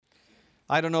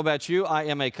I don't know about you, I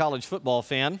am a college football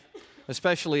fan,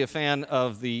 especially a fan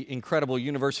of the incredible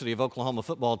University of Oklahoma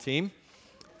football team.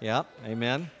 Yeah,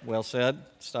 amen. Well said.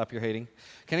 Stop your hating.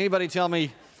 Can anybody tell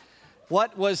me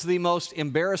what was the most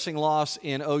embarrassing loss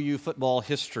in OU football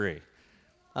history?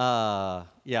 I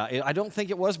don't think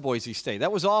it was Boise State.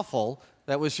 That was awful.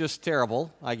 That was just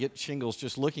terrible. I get shingles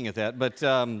just looking at that. But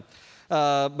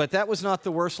that was not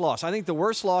the worst loss. I think the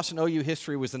worst loss in OU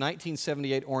history was the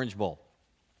 1978 Orange Bowl.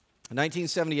 In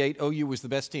 1978, OU was the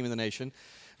best team in the nation.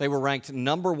 They were ranked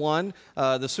number one.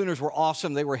 The Sooners were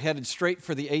awesome. They were headed straight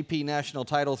for the AP national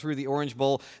title through the Orange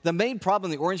Bowl. The main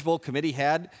problem the Orange Bowl committee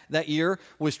had that year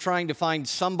was trying to find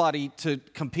somebody to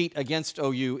compete against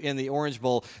OU in the Orange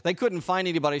Bowl. They couldn't find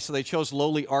anybody, so they chose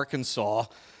lowly Arkansas.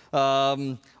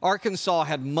 Arkansas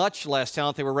had much less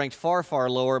talent. They were ranked far, far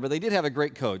lower, but they did have a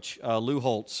great coach, Lou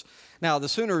Holtz. Now, the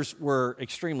Sooners were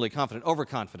extremely confident,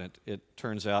 overconfident, it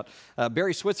turns out.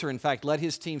 Barry Switzer, in fact, let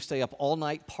his team stay up all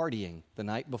night partying the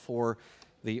night before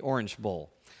the Orange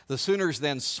Bowl. The Sooners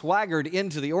then swaggered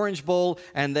into the Orange Bowl,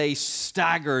 and they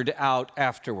staggered out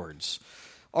afterwards.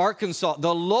 Arkansas,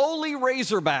 the lowly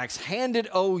Razorbacks, handed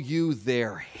OU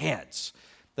their heads.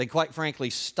 They, quite frankly,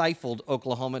 stifled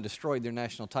Oklahoma and destroyed their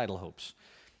national title hopes.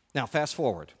 Now, fast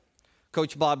forward.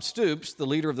 Coach Bob Stoops, the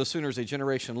leader of the Sooners a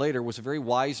generation later, was a very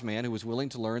wise man who was willing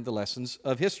to learn the lessons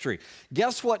of history.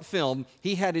 Guess what film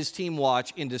he had his team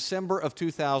watch in December of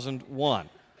 2001?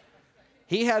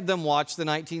 He had them watch the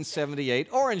 1978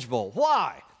 Orange Bowl.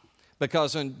 Why?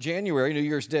 Because on January, New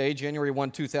Year's Day, January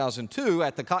 1, 2002,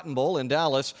 at the Cotton Bowl in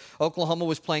Dallas, Oklahoma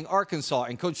was playing Arkansas,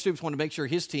 and Coach Stoops wanted to make sure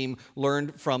his team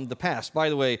learned from the past. By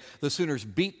the way, the Sooners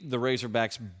beat the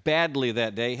Razorbacks badly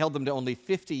that day, held them to only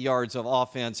 50 yards of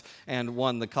offense, and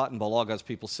won the Cotton Bowl, all God's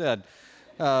people said.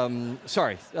 Didn't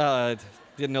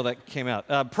know that came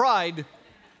out. Pride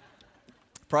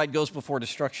goes before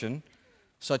destruction.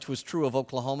 Such was true of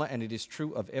Oklahoma, and it is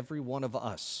true of every one of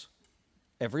us.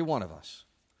 Every one of us.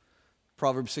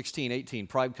 Proverbs 16:18,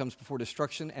 pride comes before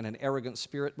destruction and an arrogant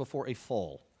spirit before a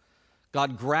fall.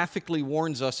 God graphically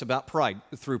warns us about pride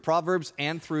through Proverbs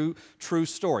and through true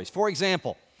stories. For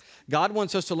example, God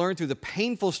wants us to learn through the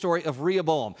painful story of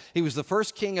Rehoboam. He was the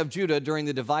first king of Judah during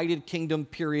the divided kingdom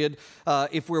period.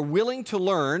 If we're willing to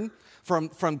learn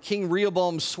from King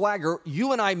Rehoboam's swagger,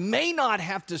 you and I may not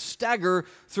have to stagger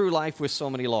through life with so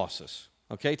many losses.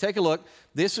 Okay, take a look.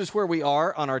 This is where we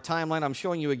are on our timeline. I'm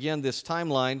showing you again this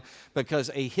timeline because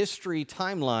a history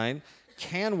timeline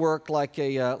can work like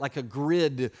a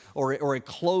grid or a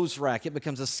clothes rack. It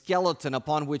becomes a skeleton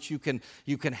upon which you can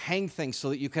hang things so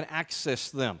that you can access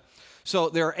them. So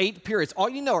there are 8 periods. All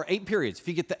you know are 8 periods. If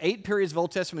you get the 8 periods of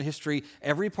Old Testament history,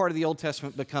 every part of the Old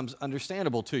Testament becomes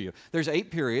understandable to you. There's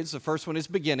 8 periods. The first one is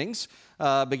beginnings.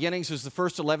 Beginnings is the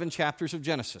first 11 chapters of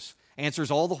Genesis.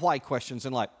 Answers all the why questions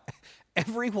in life.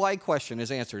 Every why question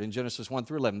is answered in Genesis 1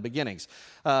 through 11, beginnings.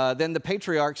 Then the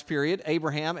patriarchs period,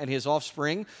 Abraham and his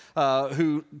offspring,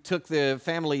 who took the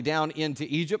family down into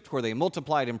Egypt, where they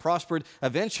multiplied and prospered.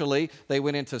 Eventually, they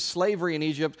went into slavery in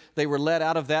Egypt. They were led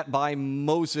out of that by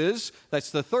Moses.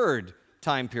 That's the third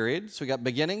time period. So we got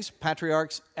beginnings,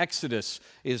 patriarchs. Exodus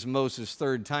is Moses'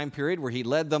 third time period, where he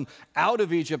led them out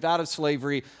of Egypt, out of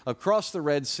slavery, across the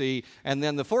Red Sea. And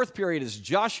then the fourth period is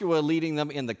Joshua leading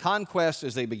them in the conquest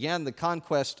as they began the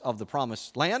conquest of the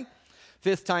promised land.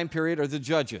 Fifth time period are the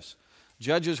judges.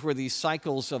 Judges were these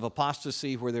cycles of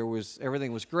apostasy where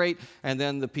everything was great, and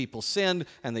then the people sinned,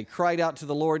 and they cried out to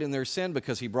the Lord in their sin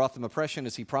because he brought them oppression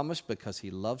as he promised, because he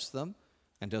loves them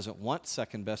and doesn't want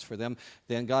second best for them.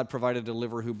 Then God provided a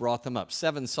deliverer who brought them up.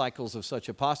 7 cycles of such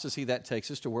apostasy. That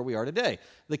takes us to where we are today,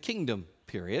 the kingdom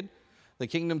period. The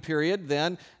kingdom period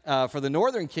then for the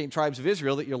northern tribes of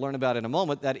Israel that you'll learn about in a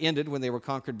moment, that ended when they were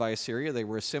conquered by Assyria. They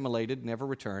were assimilated, never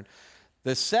returned.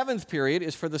 The 7th period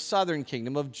is for the southern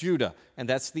kingdom of Judah, and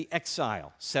that's the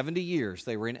exile. 70 years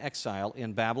they were in exile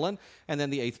in Babylon, and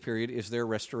then the 8th period is their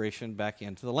restoration back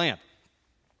into the land.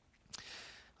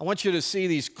 I want you to see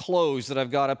these clothes that I've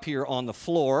got up here on the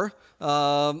floor.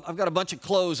 I've got a bunch of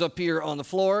clothes up here on the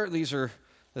floor. These are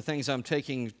the things I'm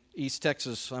taking East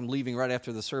Texas. I'm leaving right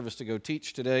after the service to go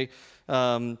teach today.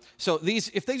 So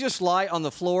these, if they just lie on the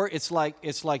floor, it's like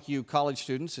you college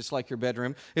students. It's like your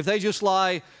bedroom. If they just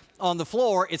lie on the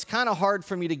floor, it's kind of hard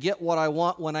for me to get what I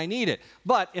want when I need it.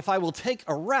 But if I will take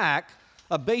a rack,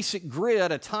 a basic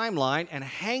grid, a timeline, and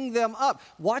hang them up.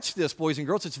 Watch this, boys and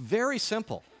girls. It's very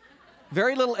simple.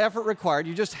 Very little effort required.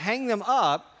 You just hang them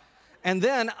up, and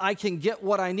then I can get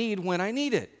what I need when I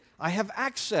need it. I have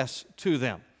access to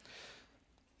them.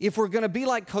 If we're going to be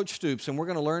like Coach Stoops and we're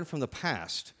going to learn from the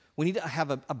past, We need to have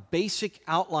a basic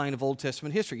outline of Old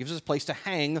Testament history. It gives us a place to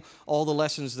hang all the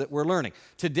lessons that we're learning.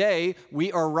 Today,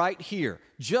 we are right here,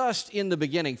 just in the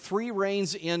beginning, 3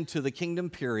 reigns into the kingdom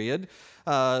period.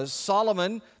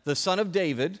 Solomon, the son of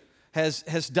David,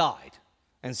 has died.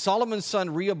 And Solomon's son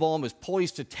Rehoboam is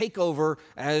poised to take over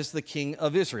as the king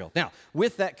of Israel. Now,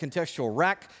 with that contextual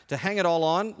rack to hang it all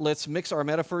on, let's mix our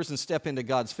metaphors and step into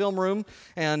God's film room,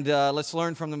 and let's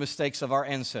learn from the mistakes of our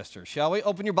ancestors, shall we?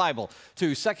 Open your Bible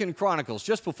to 2 Chronicles,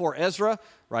 just before Ezra,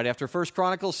 right after 1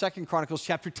 Chronicles, 2 Chronicles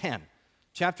chapter 10.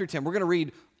 Chapter 10, we're going to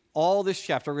read all this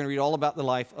chapter. We're going to read all about the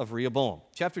life of Rehoboam.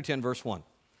 Chapter 10, verse 1.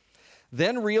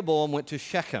 Then Rehoboam went to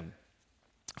Shechem,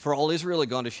 for all Israel had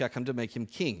gone to Shechem to make him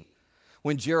king.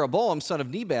 When Jeroboam, son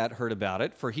of Nebat, heard about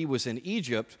it, for he was in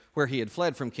Egypt, where he had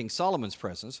fled from King Solomon's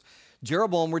presence,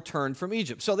 Jeroboam returned from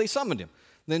Egypt. So they summoned him.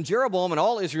 Then Jeroboam and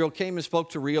all Israel came and spoke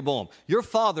to Rehoboam. Your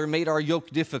father made our yoke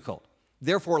difficult.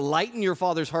 Therefore lighten your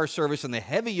father's harsh service and the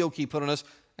heavy yoke he put on us,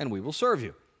 and we will serve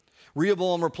you.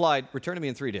 Rehoboam replied, return to me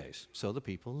in 3 days. So the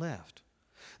people left.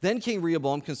 Then King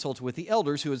Rehoboam consulted with the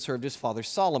elders who had served his father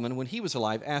Solomon when he was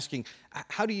alive, asking,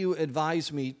 how do you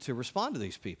advise me to respond to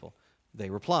these people?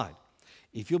 They replied,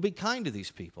 if you'll be kind to these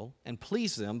people and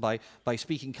please them by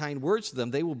speaking kind words to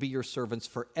them, they will be your servants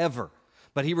forever.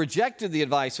 But he rejected the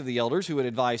advice of the elders who had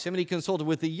advised him, and he consulted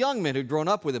with the young men who'd grown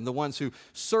up with him, the ones who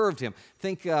served him.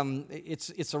 Think,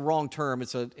 it's a wrong term,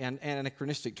 it's an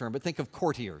anachronistic term, but think of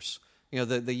courtiers. You know,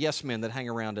 the yes men that hang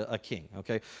around a king,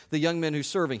 okay? The young men who's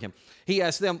serving him. He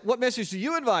asked them, what message do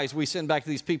you advise we send back to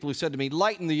these people who said to me,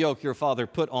 lighten the yoke your father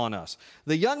put on us?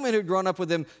 The young men who'd grown up with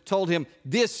him told him,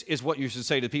 this is what you should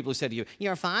say to the people who said to you,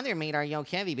 your father made our yoke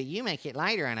heavy, but you make it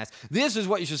lighter on us. This is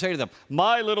what you should say to them,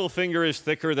 my little finger is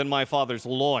thicker than my father's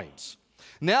loins.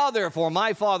 Now, therefore,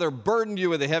 my father burdened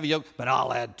you with a heavy yoke, but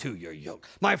I'll add to your yoke.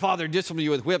 My father disciplined you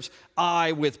with whips,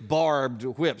 I with barbed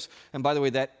whips. And by the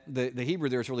way, the Hebrew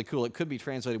there is really cool. It could be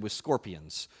translated with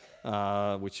scorpions,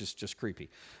 which is just creepy.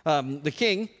 The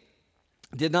king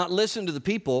did not listen to the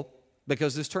people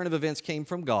because this turn of events came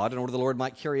from God in order the Lord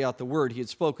might carry out the word he had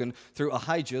spoken through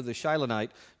Ahijah the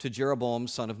Shilonite to Jeroboam,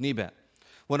 son of Nebat.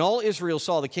 When all Israel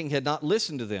saw the king had not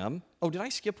listened to them, oh, did I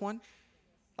skip one?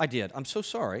 I did. I'm so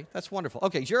sorry. That's wonderful.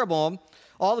 Okay, Jeroboam,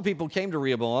 all the people came to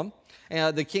Rehoboam,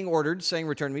 and the king ordered, saying,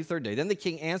 return to me the 3rd day. Then the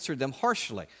king answered them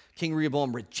harshly. King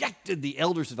Rehoboam rejected the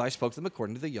elders' advice, spoke to them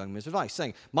according to the young men's advice,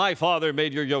 saying, my father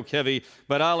made your yoke heavy,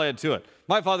 but I'll add to it.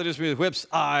 My father disciplined me with whips,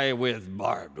 I with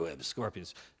barbed whips,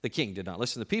 scorpions. The king did not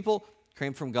listen to the people,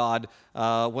 came from God.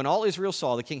 When all Israel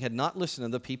saw the king had not listened,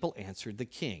 and the people answered the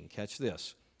king. Catch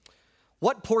this.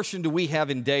 What portion do we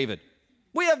have in David?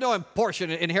 We have no portion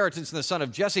inheritance in the son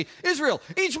of Jesse. Israel,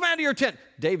 each man to your tent.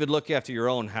 David, look after your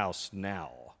own house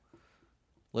now.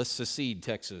 Let's secede,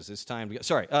 Texas. It's time to go.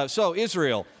 Sorry. So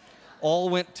Israel all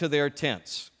went to their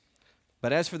tents.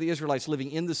 But as for the Israelites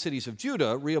living in the cities of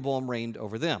Judah, Rehoboam reigned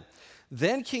over them.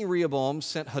 Then King Rehoboam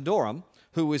sent Hadoram,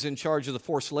 who was in charge of the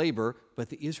forced labor, but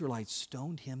the Israelites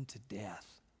stoned him to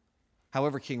death.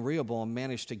 However, King Rehoboam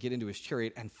managed to get into his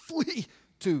chariot and flee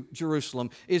to Jerusalem.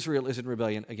 Israel is in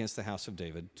rebellion against the house of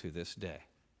David to this day.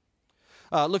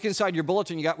 Look inside your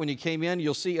bulletin you got when you came in.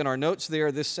 You'll see in our notes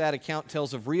there, this sad account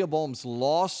tells of Rehoboam's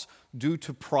loss due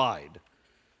to pride.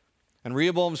 And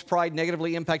Rehoboam's pride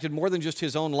negatively impacted more than just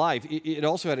his own life. It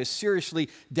also had a seriously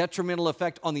detrimental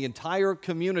effect on the entire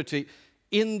community.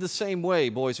 In the same way,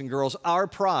 boys and girls, our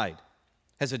pride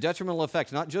has a detrimental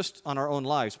effect not just on our own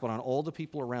lives, but on all the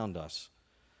people around us.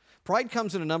 Pride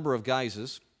comes in a number of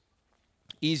guises.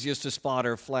 Easiest to spot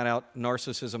are flat-out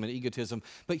narcissism and egotism.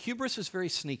 But hubris is very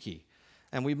sneaky,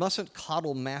 and we mustn't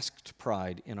coddle masked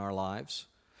pride in our lives.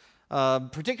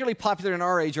 Particularly popular in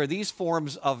our age are these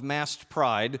forms of masked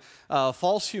pride.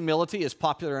 False humility is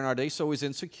popular in our day, so is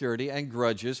insecurity and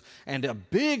grudges. And a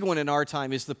big one in our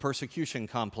time is the persecution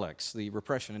complex, the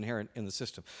repression inherent in the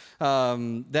system.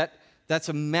 That's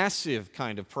a massive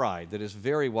kind of pride that is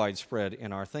very widespread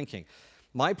in our thinking.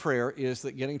 My prayer is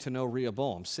that getting to know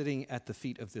Rehoboam, sitting at the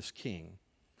feet of this king,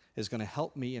 is going to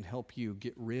help me and help you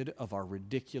get rid of our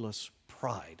ridiculous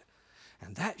pride.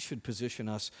 And that should position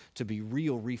us to be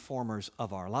real reformers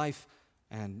of our life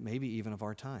and maybe even of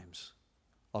our times.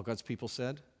 All God's people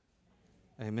said?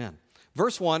 Amen.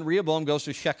 Verse 1, Rehoboam goes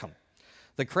to Shechem.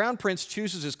 The crown prince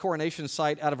chooses his coronation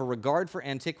site out of a regard for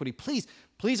antiquity.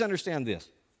 Please understand this.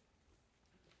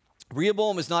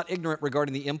 Rehoboam is not ignorant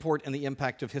regarding the import and the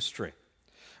impact of history.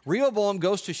 Rehoboam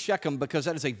goes to Shechem because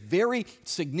that is a very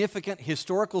significant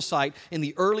historical site in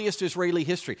the earliest Israeli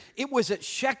history. It was at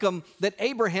Shechem that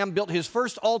Abraham built his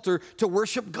first altar to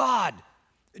worship God.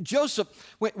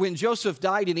 When Joseph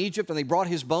died in Egypt and they brought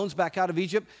his bones back out of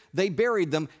Egypt, they buried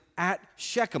them at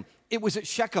Shechem. It was at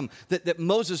Shechem that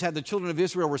Moses had the children of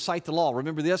Israel recite the law.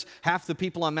 Remember this? Half the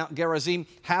people on Mount Gerizim,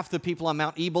 half the people on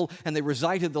Mount Ebal, and they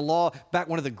recited the law back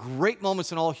one of the great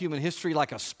moments in all human history,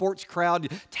 like a sports crowd.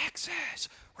 Texas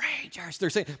Rangers. They're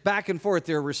saying back and forth,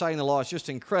 they're reciting the law. It's just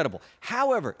incredible.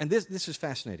 However, and this is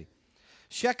fascinating,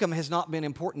 Shechem has not been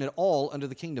important at all under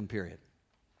the kingdom period.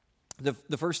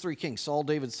 The first three kings, Saul,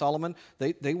 David, Solomon,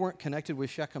 they weren't connected with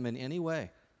Shechem in any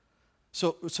way.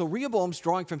 So Rehoboam's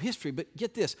drawing from history, but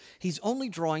get this, he's only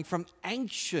drawing from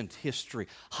ancient history,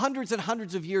 hundreds and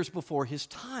hundreds of years before his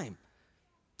time.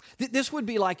 This would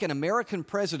be like an American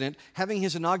president having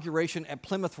his inauguration at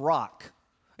Plymouth Rock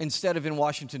instead of in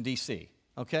Washington, D.C.,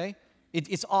 okay?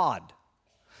 It's odd.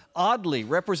 Oddly,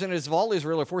 representatives of all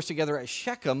Israel are forced together at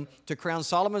Shechem to crown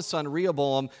Solomon's son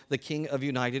Rehoboam the king of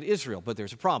united Israel, but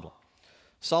there's a problem.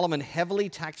 Solomon heavily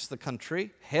taxed the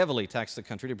country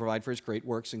to provide for his great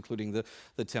works, including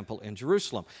the temple in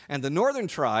Jerusalem. And the northern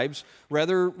tribes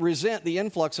rather resent the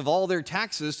influx of all their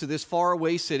taxes to this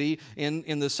faraway city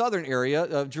in the southern area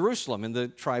of Jerusalem, in the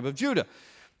tribe of Judah.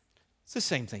 It's the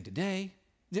same thing today.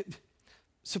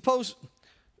 Suppose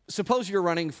you're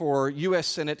running for U.S.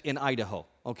 Senate in Idaho,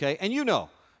 okay? And you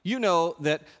know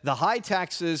that the high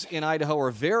taxes in Idaho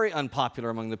are very unpopular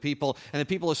among the people, and the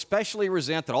people especially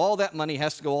resent that all that money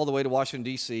has to go all the way to Washington,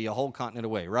 D.C., a whole continent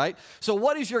away, right? So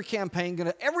what is your campaign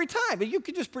going to, every time, you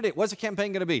can just predict, what's the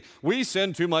campaign going to be? We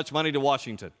send too much money to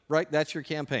Washington, right? That's your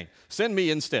campaign. Send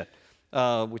me instead,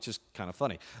 which is kind of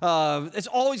funny. It's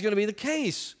always going to be the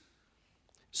case.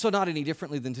 So not any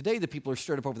differently than today, the people are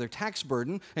stirred up over their tax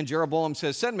burden, and Jeroboam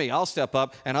says, send me, I'll step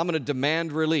up, and I'm going to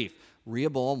demand relief.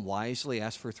 Rehoboam wisely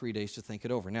asked for 3 days to think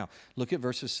it over. Now, look at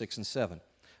verses 6 and 7.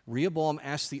 Rehoboam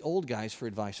asked the old guys for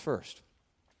advice first.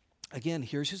 Again,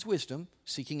 here's his wisdom,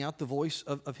 seeking out the voice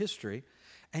of history.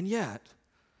 And yet,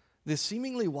 this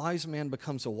seemingly wise man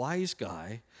becomes a wise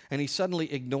guy, and he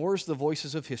suddenly ignores the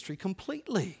voices of history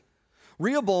completely.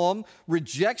 Rehoboam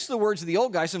rejects the words of the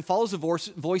old guys and follows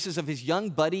the voices of his young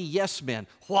buddy yes men.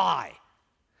 Why?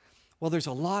 Well, there's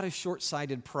a lot of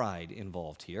short-sighted pride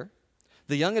involved here.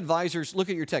 The young advisors, look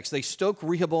at your text, they stoke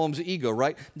Rehoboam's ego,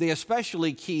 right? They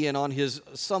especially key in on his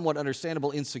somewhat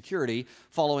understandable insecurity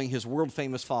following his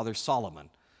world-famous father Solomon.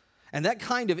 And that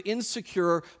kind of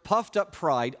insecure, puffed-up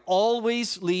pride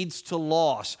always leads to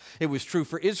loss. It was true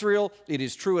for Israel. It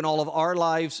is true in all of our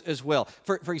lives as well.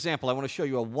 For example, I want to show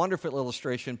you a wonderful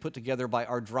illustration put together by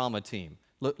our drama team.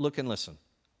 Look and listen.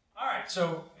 All right,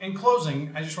 so in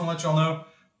closing, I just want to let y'all know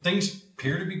things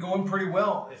appear to be going pretty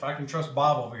well. If I can trust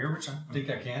Bob over here, which I think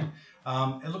I can,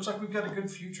 it looks like we've got a good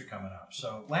future coming up.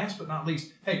 So last but not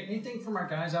least, hey, anything from our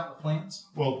guys out in the plants?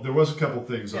 Well, there was a couple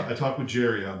things. Yeah. I talked with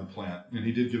Jerry on the plant, and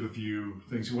he did give a few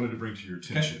things he wanted to bring to your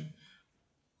attention. Okay.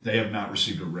 They have not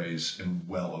received a raise in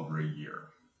well over a year.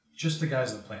 Just the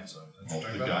guys in the plant, so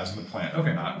The guys in the plant Okay.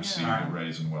 have not received a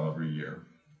raise in well over a year.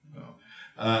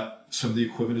 No. Some of the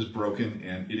equipment is broken,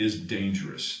 and it is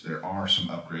dangerous. There are some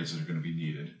upgrades that are going to be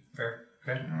needed. Fair.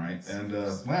 Okay. All right. And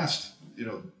last,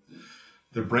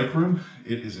 the break room,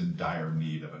 it is in dire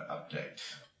need of an update.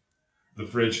 The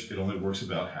fridge, it only works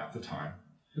about half the time.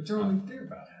 But they're only there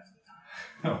about half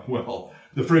the time. Oh, well,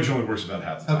 the fridge only works about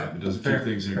half the time. Okay. It doesn't keep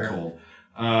things in cold.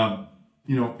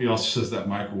 He also says that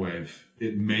microwave,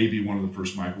 it may be one of the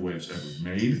first microwaves ever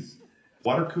made.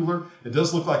 Water cooler, it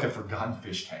does look like a forgotten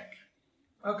fish tank.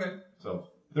 Okay. So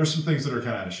there's some things that are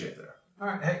kind of out of shape there. All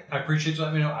right. Hey, I appreciate you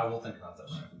letting me know. I will think about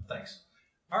those. Right. Thanks.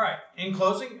 All right. In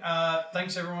closing,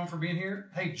 thanks everyone for being here.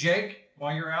 Hey, Jake,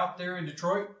 while you're out there in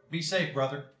Detroit, be safe,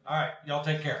 brother. All right. Y'all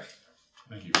take care.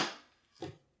 Thank you.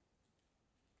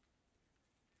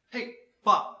 Hey,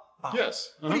 Bob.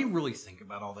 Yes. What do you really think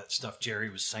about all that stuff Jerry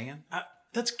was saying?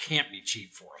 That can't be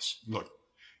cheap for us. Look,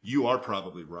 you are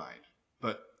probably right,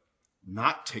 but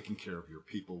not taking care of your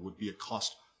people would be a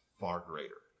cost far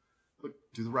greater. Look,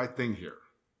 do the right thing here.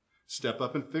 Step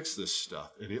up and fix this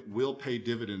stuff, and it will pay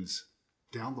dividends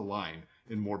down the line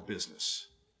in more business.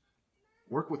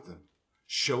 Work with them.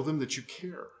 Show them that you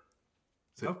care.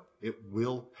 It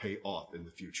will pay off in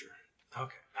the future.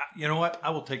 Okay. You know what? I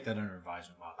will take that under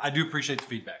advisement, Bob. I do appreciate the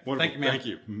feedback. Wonderful. Thank you, man. Thank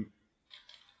you. Mm-hmm.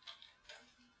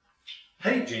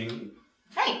 Hey, Jamie.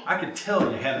 Hey. I could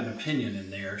tell you had an opinion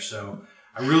in there, so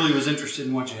I really was interested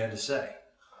in what you had to say.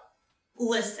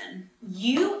 Listen,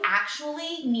 you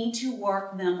actually need to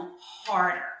work them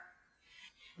harder.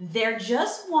 They're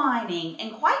just whining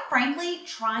and, quite frankly,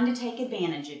 trying to take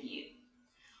advantage of you.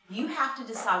 You have to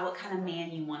decide what kind of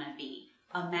man you want to be,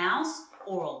 a mouse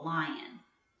or a lion.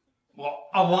 Well,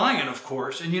 a lion, of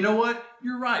course. And you know what?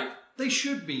 You're right. They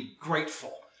should be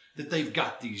grateful that they've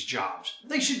got these jobs.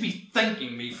 They should be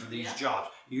thanking me for these jobs.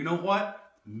 You know what?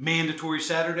 Mandatory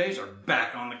Saturdays are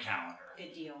back on the calendar.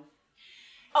 Good deal.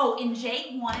 Oh, and Jake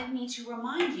wanted me to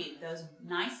remind you, those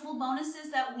nice little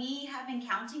bonuses that we have been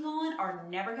counting on are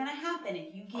never going to happen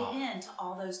if you give in to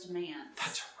all those demands.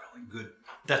 That's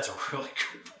a really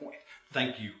good point.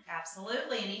 Thank you.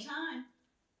 Absolutely, anytime.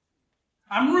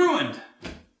 I'm ruined.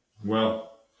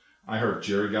 Well, I heard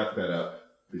Jerry got fed up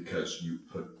because you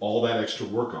put all that extra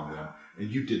work on them and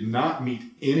you did not meet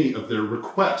any of their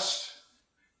requests.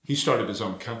 He started his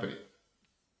own company.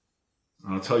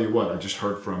 And I'll tell you what, I just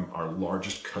heard from our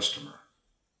largest customer,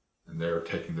 and they're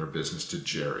taking their business to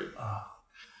Jerry.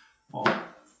 Well,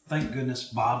 thank goodness,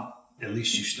 Bob, at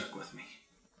least you stuck with me.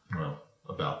 Well,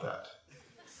 about that.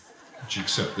 Would you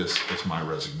accept this as my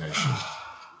resignation?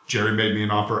 Jerry made me an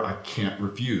offer I can't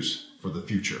refuse for the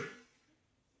future.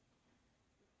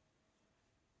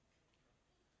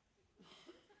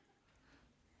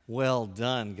 Well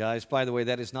done, guys. By the way,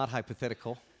 that is not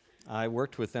hypothetical. I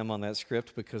worked with them on that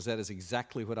script because that is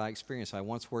exactly what I experienced. I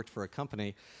once worked for a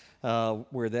company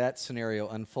where that scenario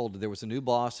unfolded. There was a new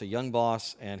boss, a young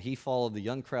boss, and he followed the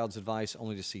young crowd's advice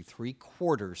only to see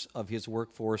 3/4 of his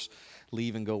workforce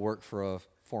leave and go work for a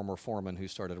former foreman who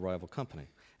started a rival company.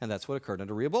 And that's what occurred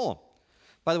under Rehoboam.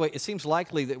 By the way, it seems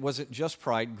likely that it wasn't just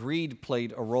pride. Greed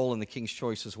played a role in the king's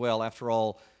choice as well. After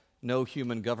all, no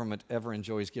human government ever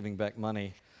enjoys giving back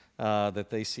money that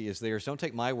they see as theirs. Don't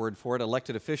take my word for it.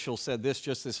 Elected officials said this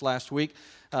just this last week.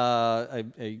 A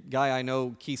guy I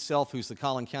know, Keith Self, who's the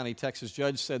Collin County, Texas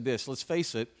judge, said this: let's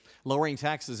face it, lowering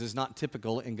taxes is not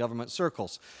typical in government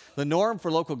circles. The norm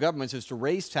for local governments is to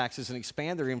raise taxes and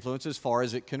expand their influence as far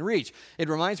as it can reach. It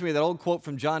reminds me of that old quote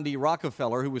from John D.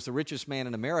 Rockefeller, who was the richest man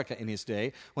in America in his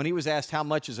day. When he was asked how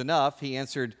much is enough, he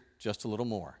answered, just a little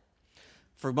more.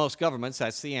 For most governments,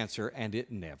 that's the answer, and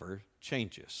it never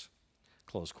changes.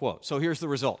 Close quote. So here's the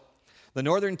result. The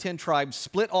northern 10 tribes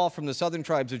split off from the southern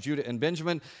tribes of Judah and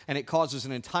Benjamin, and it causes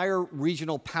an entire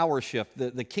regional power shift.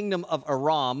 The kingdom of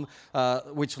Aram,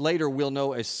 which later we'll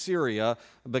know as Syria,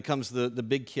 becomes the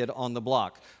big kid on the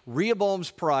block.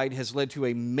 Rehoboam's pride has led to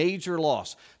a major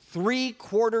loss.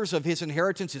 3/4 of his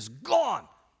inheritance is gone.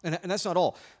 And that's not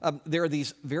all. There are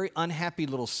these very unhappy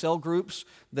little cell groups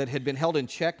that had been held in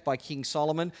check by King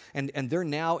Solomon, and they're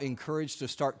now encouraged to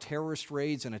start terrorist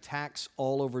raids and attacks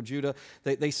all over Judah.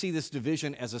 They see this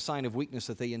division as a sign of weakness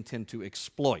that they intend to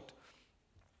exploit.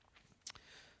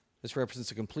 This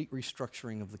represents a complete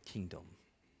restructuring of the kingdom.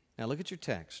 Now look at your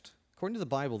text. According to the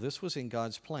Bible, this was in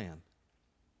God's plan.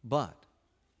 But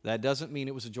that doesn't mean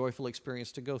it was a joyful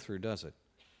experience to go through, does it?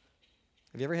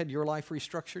 Have you ever had your life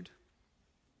restructured?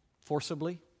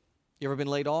 Forcibly? You ever been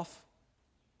laid off?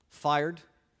 Fired?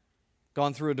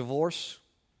 Gone through a divorce?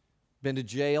 Been to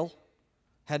jail?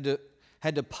 Had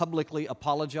to publicly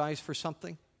apologize for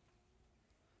something?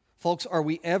 Folks, are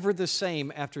we ever the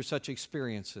same after such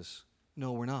experiences?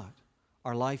 No, we're not.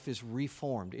 Our life is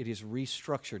reformed. It is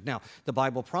restructured. Now, the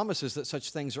Bible promises that such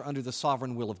things are under the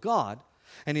sovereign will of God.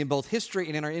 And in both history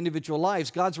and in our individual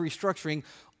lives, God's restructuring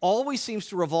always seems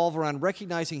to revolve around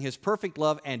recognizing His perfect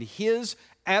love and His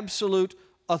absolute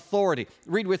authority.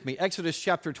 Read with me, Exodus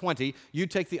chapter 20. You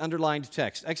take the underlined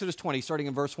text. Exodus 20, starting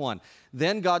in verse 1.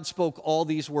 Then God spoke all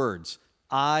these words: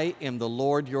 I am the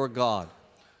Lord your God,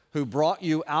 who brought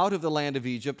you out of the land of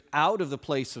Egypt, out of the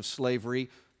place of slavery.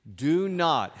 Do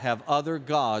not have other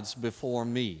gods before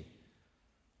me.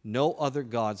 No other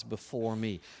gods before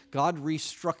me. God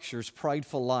restructures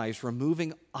prideful lives,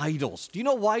 removing idols. Do you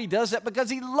know why He does that?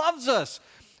 Because He loves us.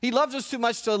 He loves us too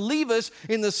much to leave us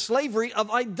in the slavery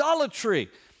of idolatry.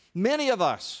 Many of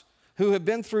us who have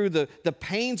been through the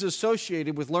pains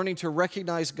associated with learning to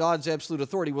recognize God's absolute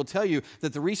authority will tell you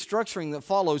that the restructuring that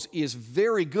follows is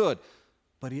very good,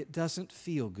 but it doesn't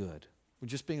feel good. We're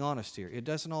just being honest here. It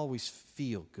doesn't always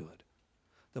feel good.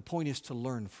 The point is to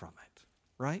learn from it,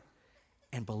 right?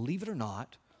 And believe it or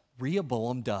not,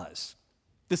 Rehoboam does.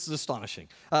 This is astonishing.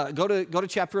 Go to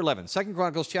chapter 11, 2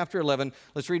 Chronicles chapter 11.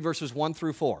 Let's read verses 1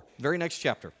 through 4. Very next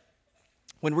chapter.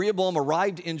 When Rehoboam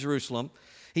arrived in Jerusalem,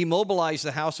 he mobilized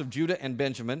the house of Judah and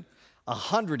Benjamin,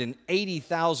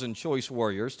 180,000 choice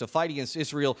warriors, to fight against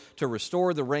Israel to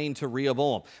restore the reign to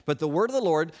Rehoboam. But the word of the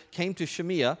Lord came to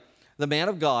Shemaiah, the man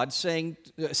of God, say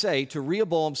to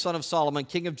Rehoboam, son of Solomon,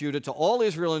 king of Judah, to all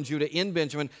Israel and Judah in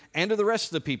Benjamin, and to the rest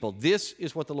of the people, this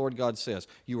is what the Lord God says: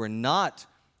 you are not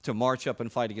to march up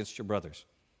and fight against your brothers.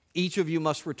 Each of you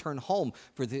must return home,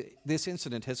 for this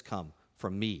incident has come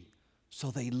from me.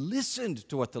 So they listened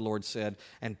to what the Lord said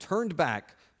and turned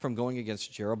back from going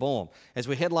against Jeroboam. As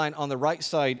we headline on the right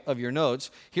side of your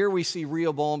notes, here we see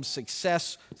Rehoboam's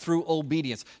success through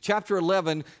obedience. Chapter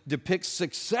 11 depicts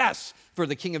success for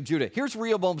the king of Judah. Here's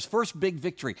Rehoboam's first big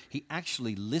victory. He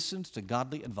actually listened to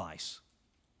godly advice.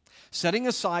 Setting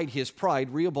aside his pride,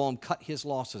 Rehoboam cut his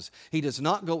losses. He does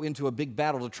not go into a big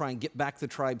battle to try and get back the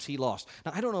tribes he lost.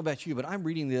 Now, I don't know about you, but I'm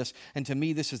reading this, and to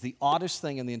me, this is the oddest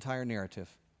thing in the entire narrative.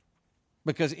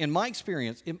 Because in my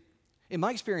experience,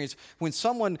 when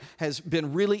someone has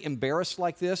been really embarrassed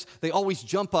like this, they always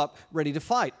jump up ready to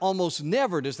fight. Almost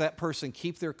never does that person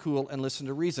keep their cool and listen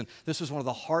to reason. This was one of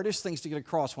the hardest things to get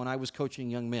across when I was coaching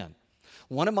young men.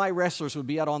 One of my wrestlers would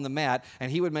be out on the mat,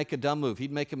 and he would make a dumb move.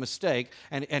 He'd make a mistake,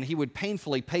 and he would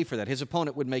painfully pay for that. His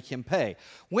opponent would make him pay.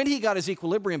 When he got his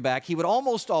equilibrium back, he would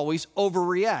almost always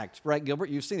overreact. Right, Gilbert?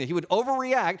 You've seen it. He would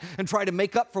overreact and try to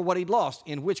make up for what he'd lost,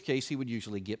 in which case he would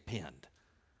usually get pinned.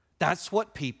 That's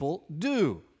what people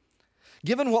do.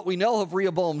 Given what we know of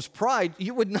Rehoboam's pride,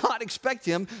 you would not expect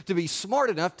him to be smart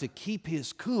enough to keep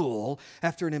his cool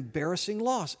after an embarrassing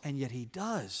loss, and yet he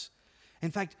does.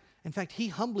 In fact, he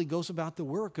humbly goes about the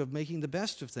work of making the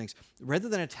best of things. Rather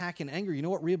than attack in anger, you know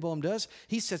what Rehoboam does?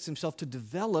 He sets himself to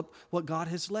develop what God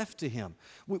has left to him.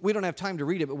 We don't have time to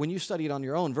read it, but when you study it on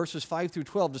your own, verses 5 through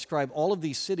 12 describe all of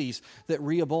these cities that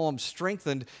Rehoboam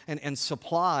strengthened and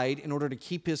supplied in order to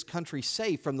keep his country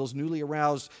safe from those newly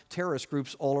aroused terrorist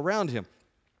groups all around him.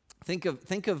 Think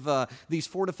of these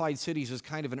fortified cities as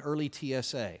kind of an early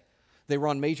TSA. They were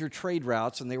on major trade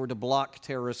routes, and they were to block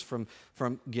terrorists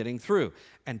from getting through.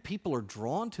 And people are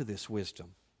drawn to this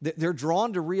wisdom. They're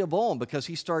drawn to Rehoboam because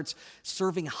he starts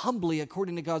serving humbly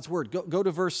according to God's word. Go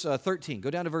to verse 13. Go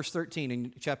down to verse 13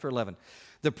 in chapter 11.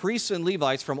 The priests and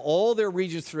Levites from all their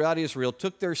regions throughout Israel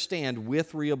took their stand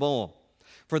with Rehoboam.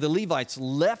 For the Levites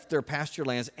left their pasture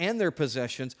lands and their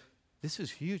possessions. This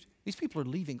is huge. These people are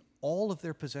leaving all of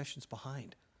their possessions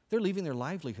behind. They're leaving their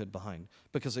livelihood behind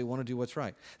because they want to do what's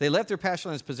right. They left their pasture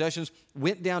lands possessions,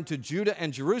 went down to Judah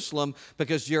and Jerusalem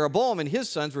because Jeroboam and his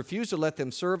sons refused to let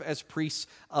them serve as priests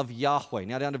of Yahweh.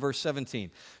 Now down to verse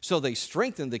 17. So they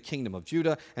strengthened the kingdom of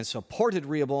Judah and supported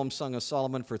Rehoboam, son of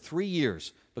Solomon, for 3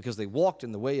 years because they walked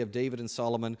in the way of David and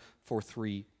Solomon for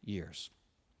 3 years.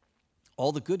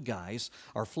 All the good guys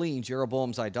are fleeing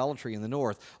Jeroboam's idolatry in the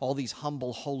north. All these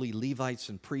humble, holy Levites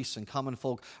and priests and common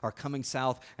folk are coming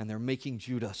south, and they're making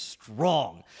Judah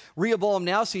strong. Rehoboam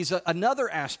now sees another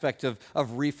aspect of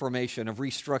reformation, of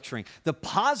restructuring, the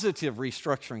positive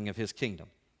restructuring of his kingdom.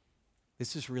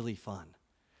 This is really fun.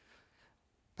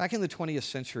 Back in the 20th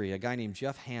century, a guy named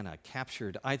Jeff Hanna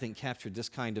captured this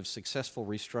kind of successful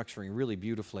restructuring really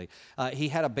beautifully. He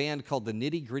had a band called the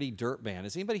Nitty Gritty Dirt Band.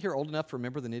 Is anybody here old enough to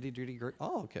remember the Nitty Gritty Dirt?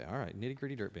 Oh, okay, all right, Nitty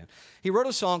Gritty Dirt Band. He wrote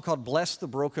a song called Bless the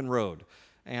Broken Road.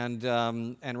 And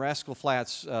Rascal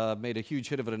Flatts made a huge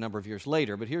hit of it a number of years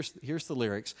later. But here's the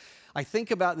lyrics. I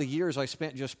think about the years I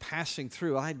spent just passing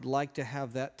through. I'd like to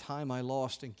have that time I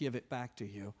lost and give it back to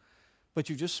you.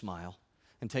 But you just smile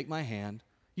and take my hand.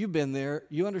 You've been there.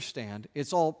 You understand.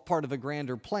 It's all part of a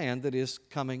grander plan that is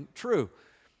coming true.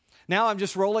 Now I'm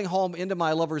just rolling home into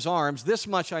my lover's arms. This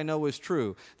much I know is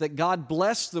true, that God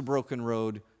blessed the broken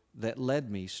road that led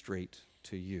me straight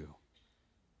to you.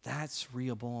 That's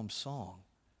Rehoboam's song.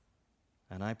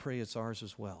 And I pray it's ours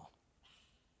as well.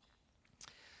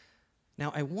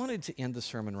 Now, I wanted to end the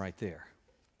sermon right there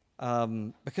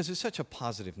because it's such a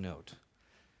positive note.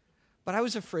 But I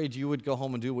was afraid you would go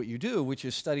home and do what you do, which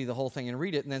is study the whole thing and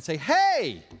read it and then say,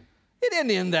 hey, it didn't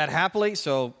end that happily.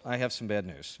 So I have some bad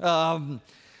news.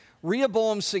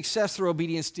 Rehoboam's success through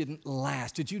obedience didn't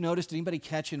last. Did you notice, did anybody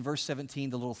catch in verse 17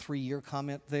 the little 3-year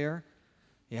comment there?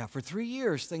 Yeah, for 3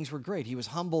 years, things were great. He was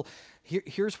humble.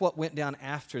 Here's what went down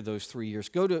after those 3 years.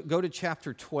 Go to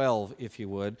chapter 12, if you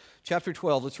would. Chapter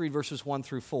 12, let's read verses 1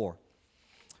 through 4.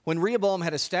 When Rehoboam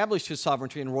had established his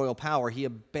sovereignty and royal power, he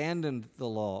abandoned the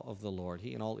law of the Lord,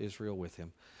 he and all Israel with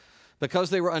him.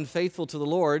 Because they were unfaithful to the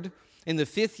Lord, in the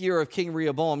 5th year of King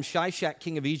Rehoboam, Shishak,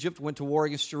 king of Egypt, went to war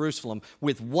against Jerusalem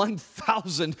with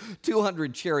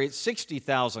 1,200 chariots,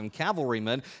 60,000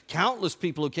 cavalrymen, countless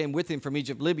people who came with him from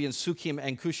Egypt, Libyans, Sukkim,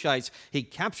 and Cushites. He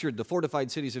captured the fortified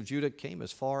cities of Judah, came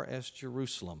as far as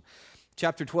Jerusalem.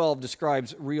 Chapter 12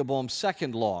 describes Rehoboam's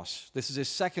second loss. This is his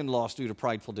second loss due to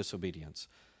prideful disobedience.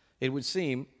 It would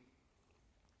seem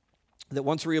that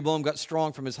once Rehoboam got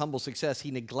strong from his humble success, he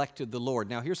neglected the Lord.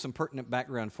 Now, here's some pertinent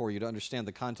background for you to understand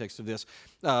the context of this.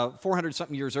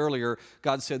 400-something years earlier,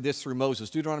 God said this through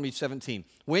Moses, Deuteronomy 17.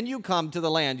 When you come to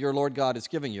the land your Lord God is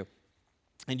giving you,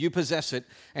 and you possess it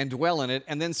and dwell in it,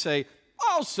 and then say,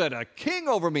 I'll set a king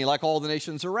over me like all the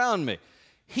nations around me.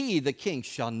 He, the king,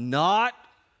 shall not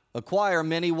acquire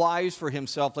many wives for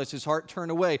himself, lest his heart turn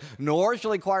away, nor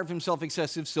shall he acquire for himself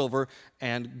excessive silver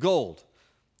and gold.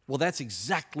 Well, that's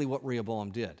exactly what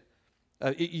Rehoboam did.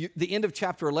 The end of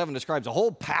chapter 11 describes a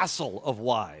whole passel of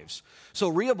wives. So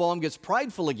Rehoboam gets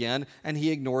prideful again, and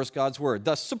he ignores God's word.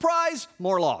 Thus, surprise,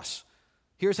 more loss.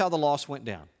 Here's how the loss went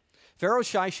down. Pharaoh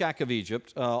Shishak of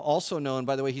Egypt, also known,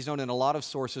 by the way, he's known in a lot of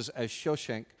sources as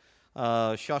Shoshenq,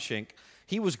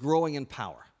 he was growing in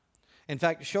power. In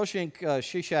fact,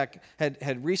 Shishak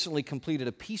had recently completed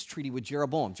a peace treaty with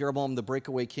Jeroboam, the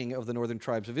breakaway king of the northern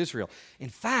tribes of Israel. In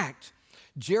fact,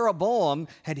 Jeroboam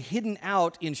had hidden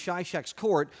out in Shishak's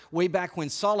court way back when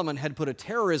Solomon had put a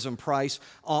terrorism price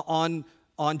on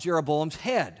Jeroboam's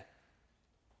head.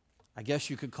 I guess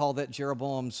you could call that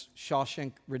Jeroboam's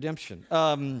Shawshank redemption.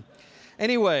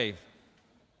 Anyway,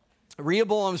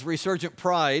 Rehoboam's resurgent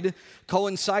pride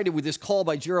coincided with this call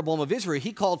by Jeroboam of Israel.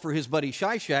 He called for his buddy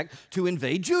Shishak to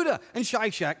invade Judah, and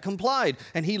Shishak complied,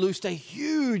 and he loosed a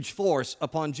huge force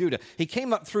upon Judah. He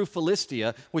came up through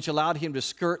Philistia, which allowed him to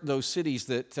skirt those cities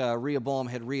that Rehoboam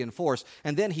had reinforced,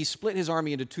 and then he split his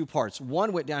army into two parts.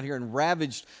 One went down here and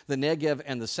ravaged the Negev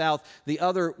and the south. The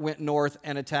other went north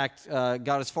and attacked, got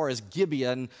as far as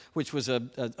Gibeon, which was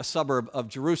a suburb of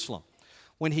Jerusalem.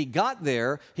 When he got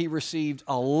there, he received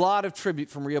a lot of tribute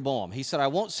from Rehoboam. He said, I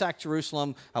won't sack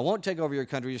Jerusalem. I won't take over your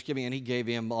country. Just give me. And he gave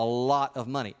him a lot of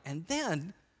money. And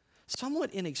then,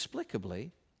 somewhat inexplicably,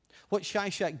 what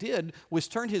Shishak did was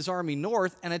turn his army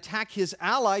north and attack his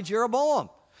ally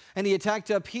Jeroboam. And he attacked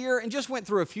up here and just went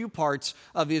through a few parts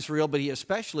of Israel, but he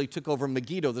especially took over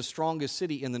Megiddo, the strongest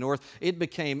city in the north. It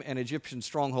became an Egyptian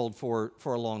stronghold for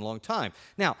a long, long time.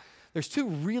 Now, there's two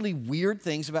really weird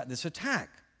things about this attack.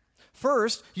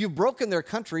 First, you've broken their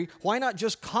country. Why not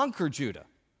just conquer Judah?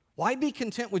 Why be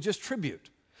content with just tribute?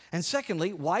 And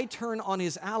secondly, why turn on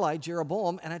his ally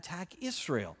Jeroboam and attack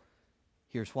Israel?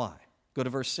 Here's why. Go to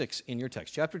verse 6 in your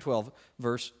text, chapter 12,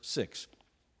 verse 6.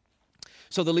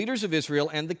 So the leaders of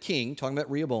Israel and the king, talking about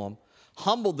Rehoboam,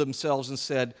 humbled themselves and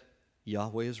said,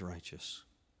 Yahweh is righteous.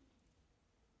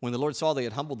 When the Lord saw they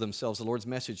had humbled themselves, the Lord's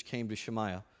message came to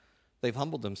Shemaiah. They've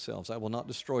humbled themselves. I will not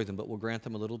destroy them, but will grant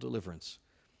them a little deliverance.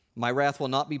 My wrath will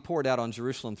not be poured out on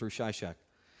Jerusalem through Shishak.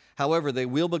 However, they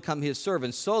will become his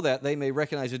servants so that they may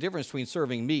recognize the difference between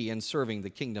serving me and serving the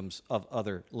kingdoms of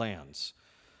other lands.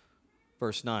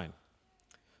 Verse 9.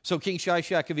 So King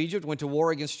Shishak of Egypt went to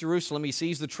war against Jerusalem. He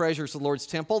seized the treasures of the Lord's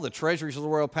temple, the treasuries of the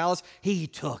royal palace. He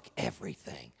took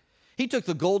everything. He took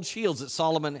the gold shields that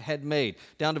Solomon had made.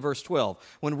 Down to verse 12.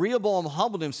 When Rehoboam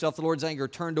humbled himself, the Lord's anger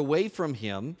turned away from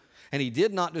him, and he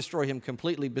did not destroy him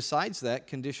completely. Besides that,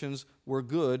 conditions were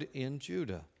good in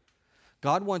Judah.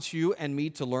 God wants you and me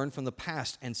to learn from the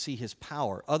past and see his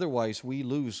power. Otherwise, we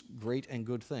lose great and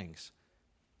good things.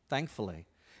 Thankfully,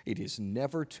 it is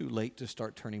never too late to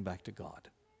start turning back to God.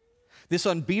 This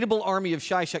unbeatable army of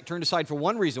Shishak turned aside for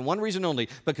one reason only,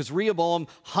 because Rehoboam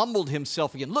humbled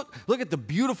himself again. Look at the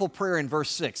beautiful prayer in verse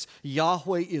 6.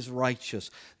 Yahweh is righteous.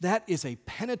 That is a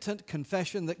penitent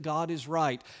confession that God is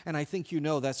right. And I think you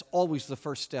know that's always the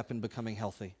first step in becoming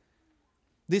healthy.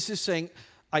 This is saying,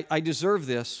 I deserve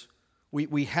this.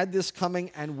 We had this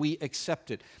coming and we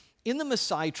accept it. In the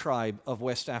Maasai tribe of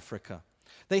West Africa,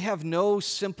 they have no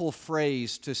simple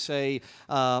phrase to say,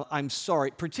 I'm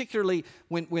sorry, particularly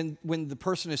when the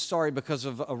person is sorry because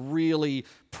of a really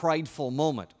prideful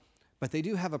moment. But they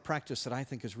do have a practice that I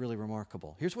think is really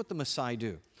remarkable. Here's what the Maasai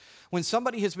do. When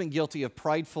somebody has been guilty of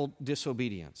prideful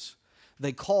disobedience,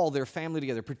 they call their family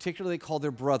together, particularly they call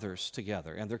their brothers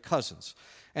together and their cousins.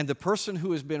 And the person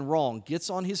who has been wrong gets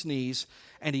on his knees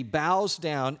and he bows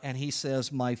down and he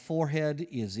says, my forehead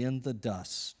is in the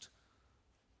dust.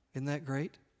 Isn't that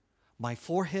great? My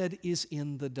forehead is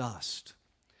in the dust.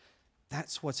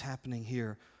 That's what's happening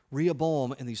here.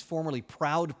 Rehoboam and these formerly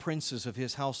proud princes of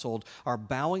his household are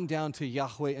bowing down to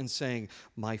Yahweh and saying,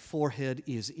 my forehead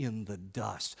is in the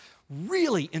dust.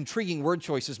 Really intriguing word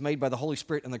choices made by the Holy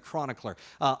Spirit and the chronicler.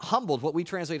 Humbled, what we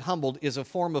translate humbled, is a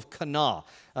form of kana,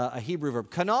 a Hebrew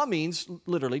verb. Kana means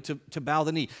literally to bow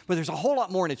the knee, but there's a whole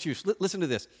lot more in its use. Listen to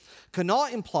this. Kana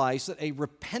implies that a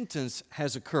repentance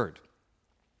has occurred.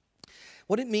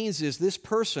 What it means is this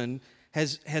person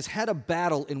has had a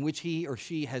battle in which he or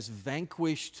she has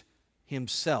vanquished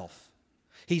himself.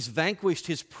 He's vanquished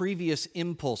his previous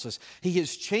impulses. He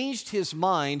has changed his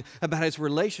mind about his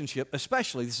relationship,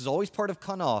 especially, this is always part of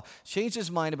kana, changed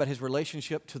his mind about his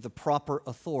relationship to the proper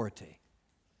authority.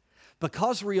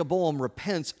 Because Rehoboam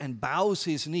repents and bows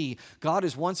his knee, God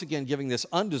is once again giving this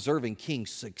undeserving king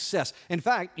success. In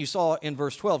fact, you saw in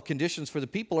verse 12, conditions for the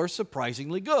people are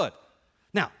surprisingly good.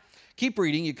 Now, Keep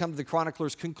reading, you come to the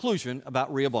chronicler's conclusion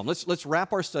about Rehoboam. Let's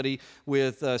wrap our study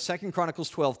with 2 Chronicles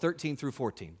 12, 13 through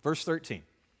 14. Verse 13.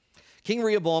 King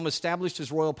Rehoboam established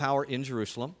his royal power in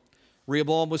Jerusalem.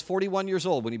 Rehoboam was 41 years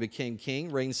old when he became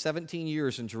king, reigned 17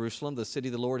 years in Jerusalem, the city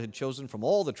the Lord had chosen from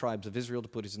all the tribes of Israel to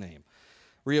put his name.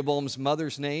 Rehoboam's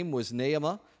mother's name was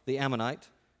Naamah the Ammonite.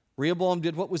 Rehoboam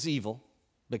did what was evil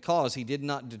because he did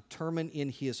not determine in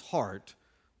his heart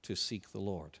to seek the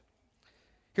Lord.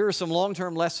 Here are some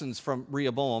long-term lessons from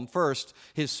Rehoboam. First,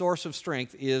 his source of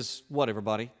strength is what,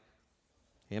 everybody?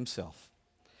 Himself.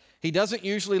 He doesn't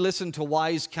usually listen to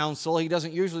wise counsel. He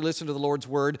doesn't usually listen to the Lord's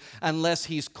word unless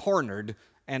he's cornered.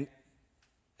 And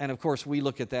of course, we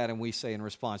look at that and we say in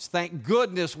response, thank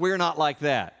goodness we're not like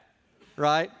that,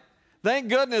 right? Thank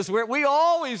goodness we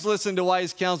always listen to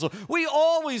wise counsel. We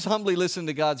always humbly listen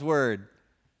to God's word.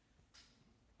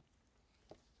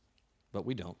 But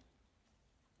we don't.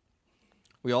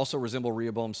 We also resemble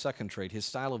Rehoboam's second trait. His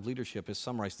style of leadership is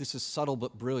summarized. This is subtle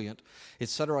but brilliant.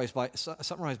 It's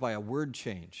summarized by a word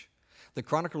change. The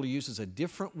chronicler uses a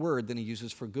different word than he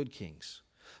uses for good kings.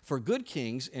 For good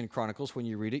kings in Chronicles, when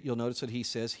you read it, you'll notice that he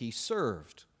says he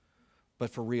served.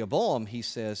 But for Rehoboam, he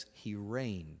says he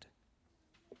reigned.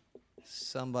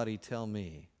 Somebody tell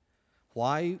me,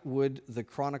 why would the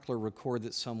chronicler record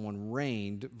that someone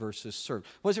reigned versus served?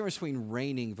 What's the difference between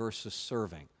reigning versus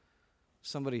serving?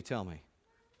 Somebody tell me.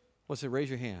 What's it? Raise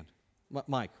your hand.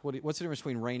 Mike, what's the difference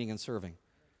between reigning and serving?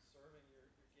 Serving, you're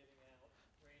giving out.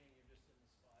 Reigning, you're just in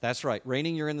the spot. That's right.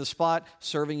 Reigning, you're in the spot.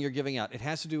 Serving, you're giving out. It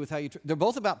has to do with how you... They're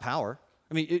both about power.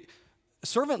 I mean,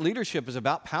 servant leadership is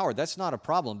about power. That's not a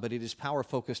problem, but it is power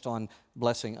focused on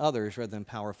blessing others rather than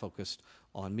power focused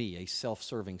on me, a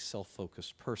self-serving,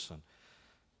 self-focused person.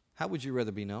 How would you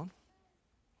rather be known?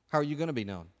 How are you going to be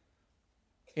known?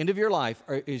 End of your life,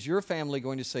 is your family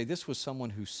going to say this was someone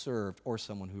who served or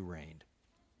someone who reigned?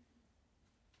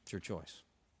 It's your choice.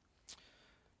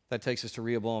 That takes us to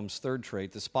Rehoboam's third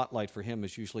trait. The spotlight for him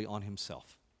is usually on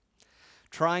himself.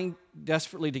 Trying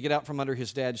desperately to get out from under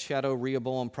his dad's shadow,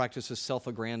 Rehoboam practices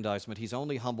self-aggrandizement. He's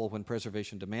only humble when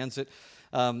preservation demands it.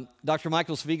 Dr.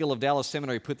 Michael Spiegel of Dallas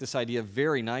Seminary put this idea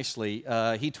very nicely.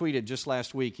 He tweeted just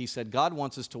last week, he said, God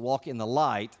wants us to walk in the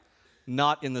light,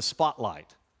 not in the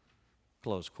spotlight.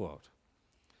 Close quote.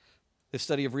 This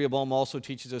study of Rehoboam also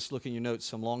teaches us, look in your notes,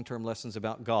 some long-term lessons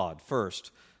about God. First,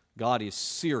 God is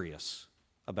serious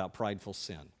about prideful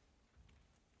sin.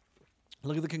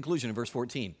 Look at the conclusion in verse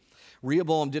 14.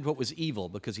 Rehoboam did what was evil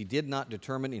because he did not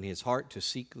determine in his heart to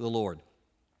seek the Lord.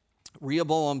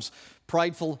 Rehoboam's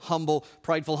prideful, humble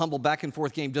back and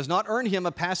forth game does not earn him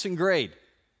a passing grade.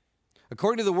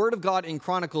 According to the word of God in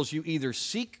Chronicles, you either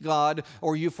seek God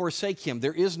or you forsake him.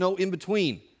 There is no in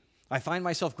between. I find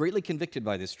myself greatly convicted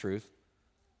by this truth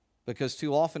because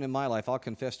too often in my life, I'll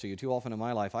confess to you, too often in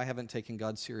my life, I haven't taken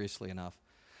God seriously enough.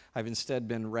 I've instead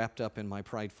been wrapped up in my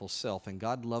prideful self, and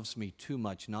God loves me too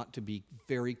much not to be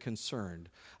very concerned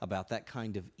about that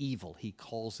kind of evil. He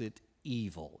calls it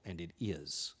evil, and it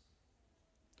is.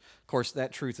 Of course,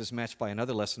 that truth is matched by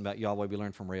another lesson about Yahweh we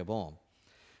learned from Rehoboam,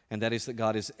 and that is that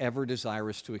God is ever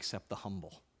desirous to accept the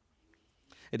humble.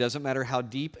 It doesn't matter how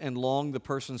deep and long the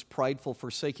person's prideful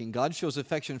forsaking. God shows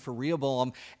affection for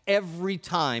Rehoboam every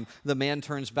time the man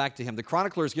turns back to him. The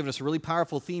chronicler has given us a really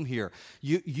powerful theme here.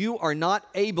 You are not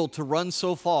able to run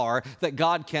so far that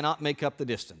God cannot make up the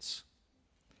distance.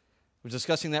 I was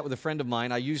discussing that with a friend of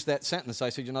mine. I used that sentence. I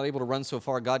said, you're not able to run so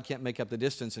far, God can't make up the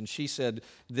distance. And she said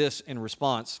this in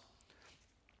response.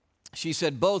 She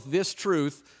said, both this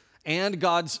truth and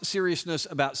God's seriousness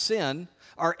about sin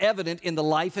are evident in the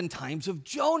life and times of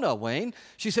Jonah, Wayne.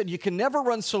 She said, you can never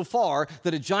run so far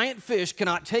that a giant fish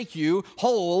cannot take you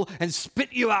whole and spit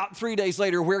you out 3 days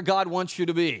later where God wants you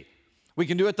to be. We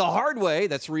can do it the hard way,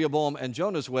 that's Rehoboam and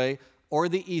Jonah's way, or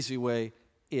the easy way,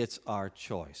 it's our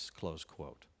choice, close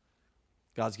quote.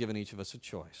 God's given each of us a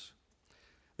choice.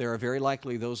 There are very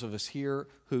likely those of us here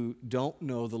who don't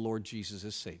know the Lord Jesus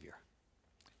as Savior.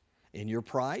 In your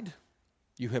pride,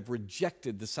 you have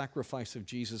rejected the sacrifice of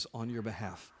Jesus on your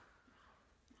behalf.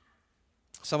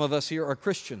 Some of us here are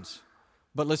Christians,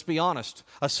 but let's be honest.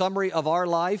 A summary of our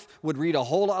life would read a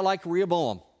whole lot like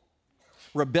Rehoboam.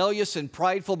 Rebellious and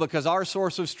prideful because our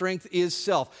source of strength is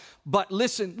self. But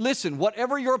listen,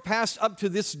 whatever your past up to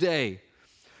this day,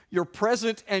 your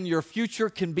present and your future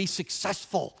can be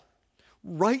successful.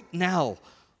 Right now,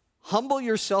 humble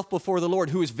yourself before the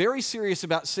Lord, who is very serious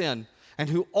about sin, and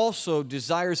who also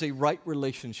desires a right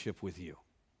relationship with you.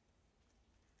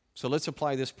 So let's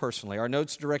apply this personally. Our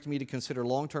notes direct me to consider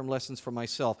long-term lessons for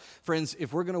myself. Friends,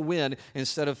 if we're going to win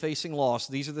instead of facing loss,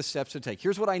 these are the steps to take.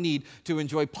 Here's what I need to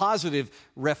enjoy positive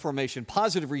reformation,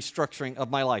 positive restructuring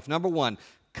of my life. Number one,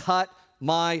 cut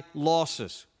my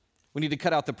losses. We need to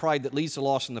cut out the pride that leads to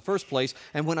loss in the first place.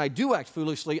 And when I do act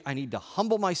foolishly, I need to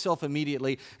humble myself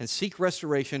immediately and seek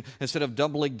restoration instead of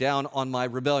doubling down on my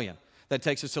rebellion. That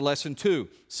takes us to lesson 2,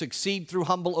 succeed through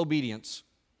humble obedience.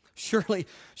 Surely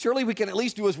we can at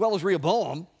least do as well as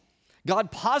Rehoboam.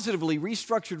 God positively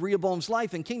restructured Rehoboam's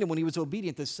life and kingdom when he was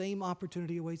obedient. The same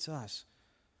opportunity awaits us.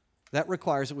 That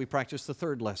requires that we practice the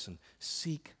third lesson,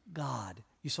 seek God.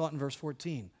 You saw it in verse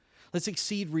 14. Let's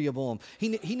exceed Rehoboam.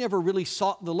 He never really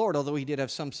sought the Lord, although he did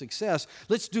have some success.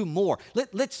 Let's do more.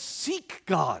 Let's seek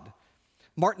God.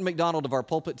 Martin McDonald of our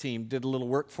pulpit team did a little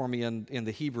work for me in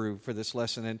the Hebrew for this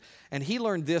lesson, and he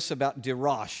learned this about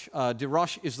dirash.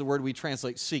 Dirash is the word we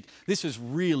translate seek. This is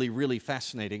really, really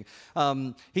fascinating.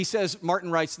 He says,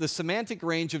 Martin writes, the semantic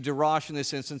range of dirash in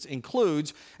this instance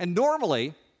includes, and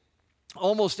normally,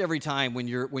 almost every time when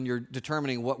you're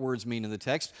determining what words mean in the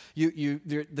text,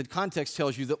 the context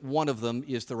tells you that one of them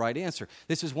is the right answer.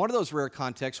 This is one of those rare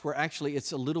contexts where actually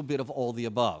it's a little bit of all the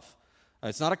above.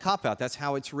 It's not a cop-out. That's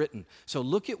how it's written. So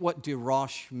look at what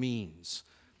dirash means.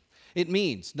 It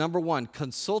means, number one,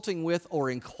 consulting with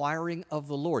or inquiring of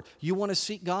the Lord. You want to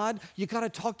seek God? You got to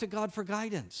talk to God for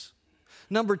guidance.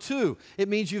 Number two, it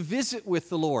means you visit with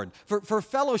the Lord for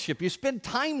fellowship. You spend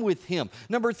time with Him.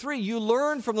 Number three, you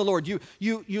learn from the Lord. You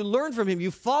learn from Him.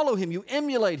 You follow Him. You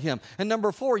emulate Him. And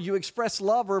number four, you express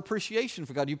love or appreciation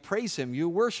for God. You praise Him. You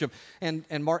worship. And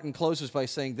Martin closes by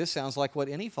saying, this sounds like what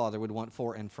any father would want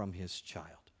for and from his child.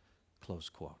 Close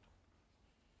quote.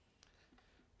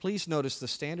 Please notice the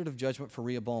standard of judgment for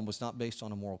Rehoboam was not based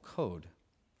on a moral code.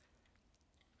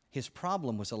 His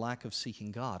problem was a lack of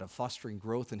seeking God, of fostering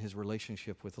growth in his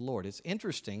relationship with the Lord. It's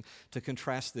interesting to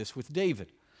contrast this with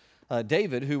David.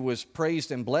 David, who was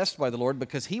praised and blessed by the Lord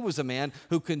because he was a man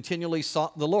who continually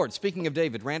sought the Lord. Speaking of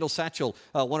David, Randall Satchel,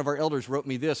 one of our elders, wrote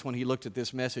me this when he looked at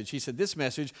this message. He said, this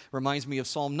message reminds me of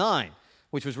Psalm 9,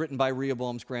 which was written by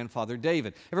Rehoboam's grandfather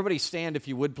David. Everybody stand, if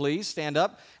you would, please. Stand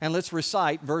up, and let's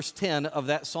recite verse 10 of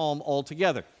that psalm all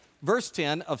together. Verse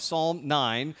 10 of Psalm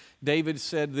 9, David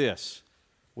said this,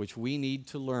 which we need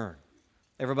to learn.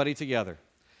 Everybody together.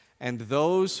 And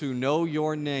those who know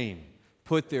your name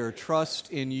put their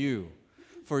trust in you.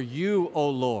 For you, O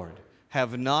Lord,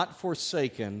 have not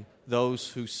forsaken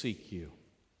those who seek you.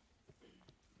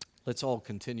 Let's all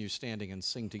continue standing and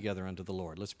sing together unto the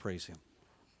Lord. Let's praise Him.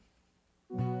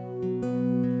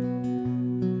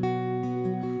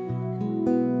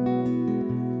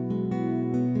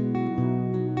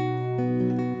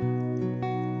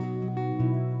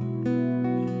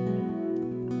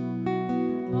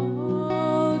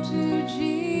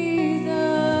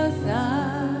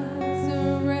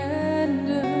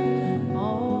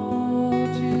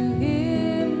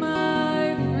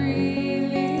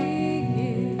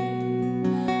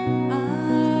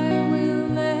 I will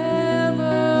never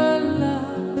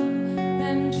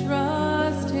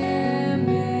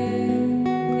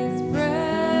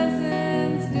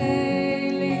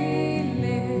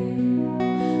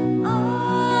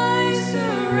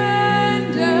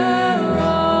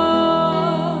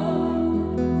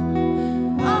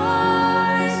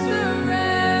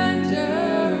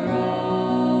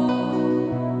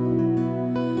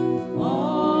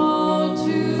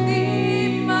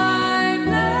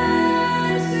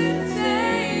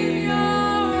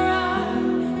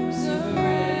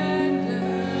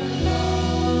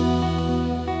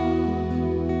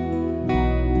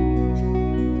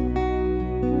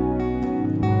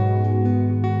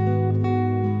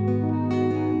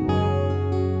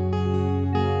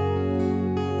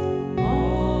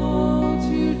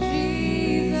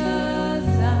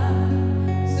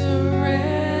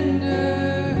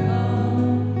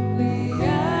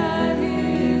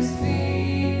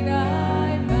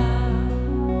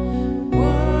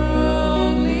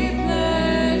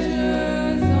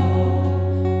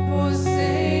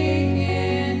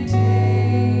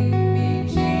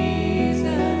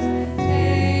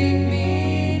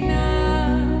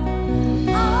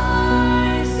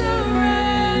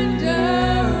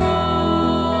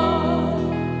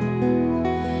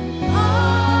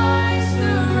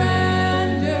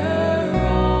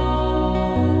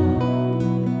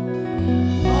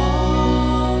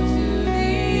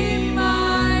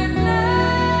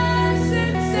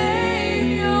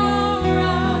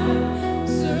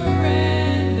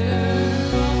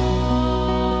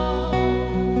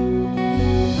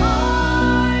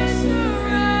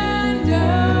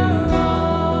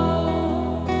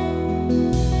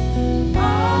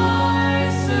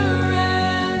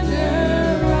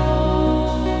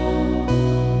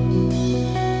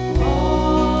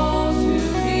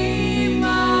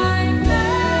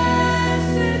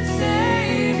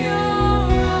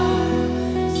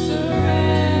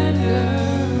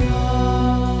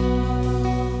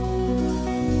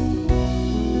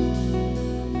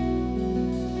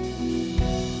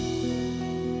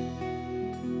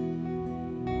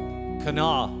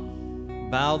Kana,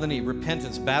 bow the knee,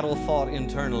 repentance, battle fought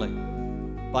internally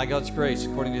by God's grace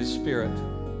according to His Spirit.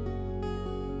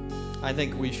 I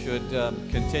think we should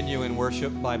continue in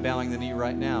worship by bowing the knee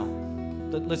right now.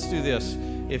 Let's do this.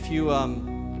 If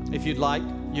you'd like,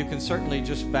 you can certainly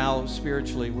just bow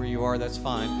spiritually where you are. That's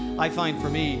fine. I find for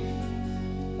me,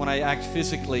 when I act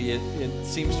physically, it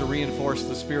seems to reinforce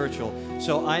the spiritual.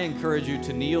 So I encourage you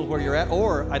to kneel where you're at.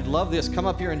 Or I'd love this. Come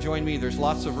up here and join me. There's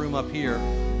lots of room up here.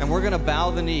 And we're going to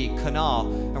bow the knee, kana,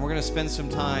 and we're going to spend some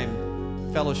time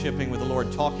fellowshipping with the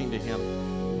Lord, talking to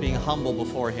Him, being humble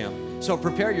before Him. So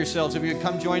prepare yourselves. If you would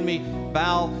come join me,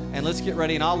 bow, and let's get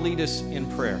ready, and I'll lead us in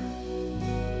prayer.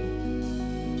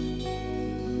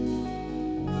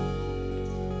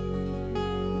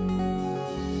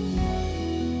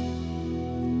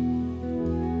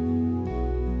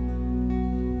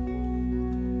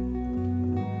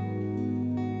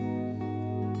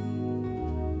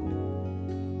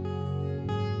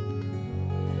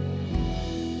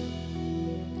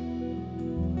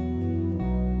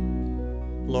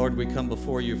 Lord, we come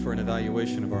before you for an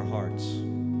evaluation of our hearts.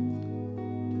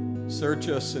 Search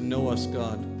us and know us,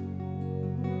 God.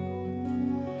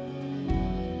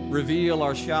 Reveal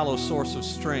our shallow source of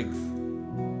strength,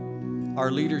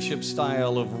 our leadership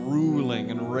style of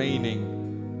ruling and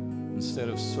reigning instead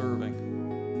of serving,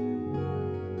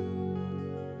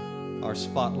 our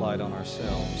spotlight on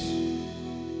ourselves.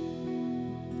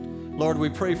 Lord, we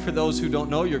pray for those who don't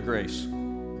know your grace.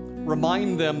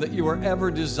 Remind them that you are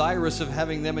ever desirous of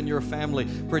having them in your family,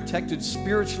 protected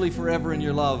spiritually forever in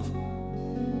your love.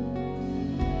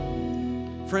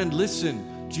 Friend,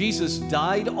 listen. Jesus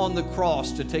died on the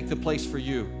cross to take the place for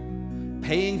you,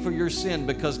 paying for your sin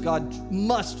because God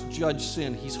must judge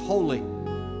sin. He's holy.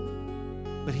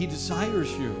 But He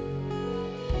desires you.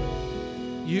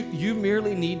 You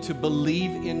merely need to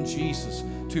believe in Jesus,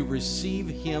 to receive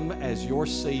Him as your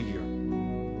Savior.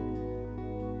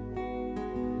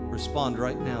 Respond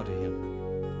right now to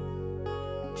Him.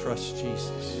 Trust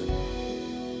Jesus.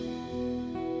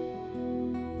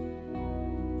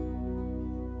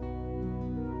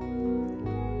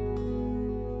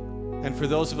 And for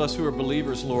those of us who are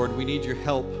believers, Lord, we need your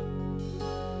help.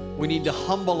 We need to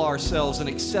humble ourselves and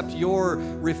accept your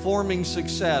reforming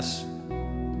success.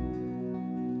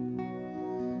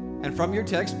 And from your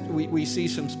text, we see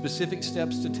some specific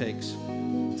steps to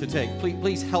take.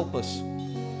 Please help us.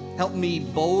 Help me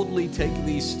boldly take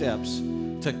these steps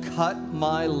to cut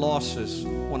my losses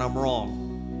when I'm wrong.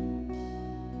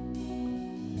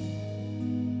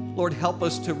 Lord, help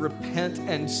us to repent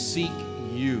and seek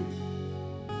you.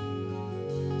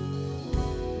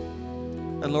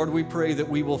 And Lord, we pray that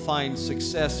we will find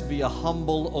success via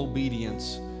humble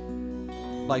obedience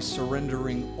by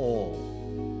surrendering all.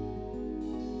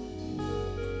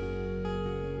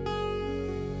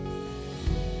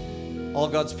 All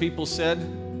God's people said,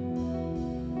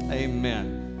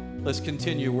 Amen. Let's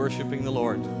continue worshiping the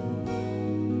Lord.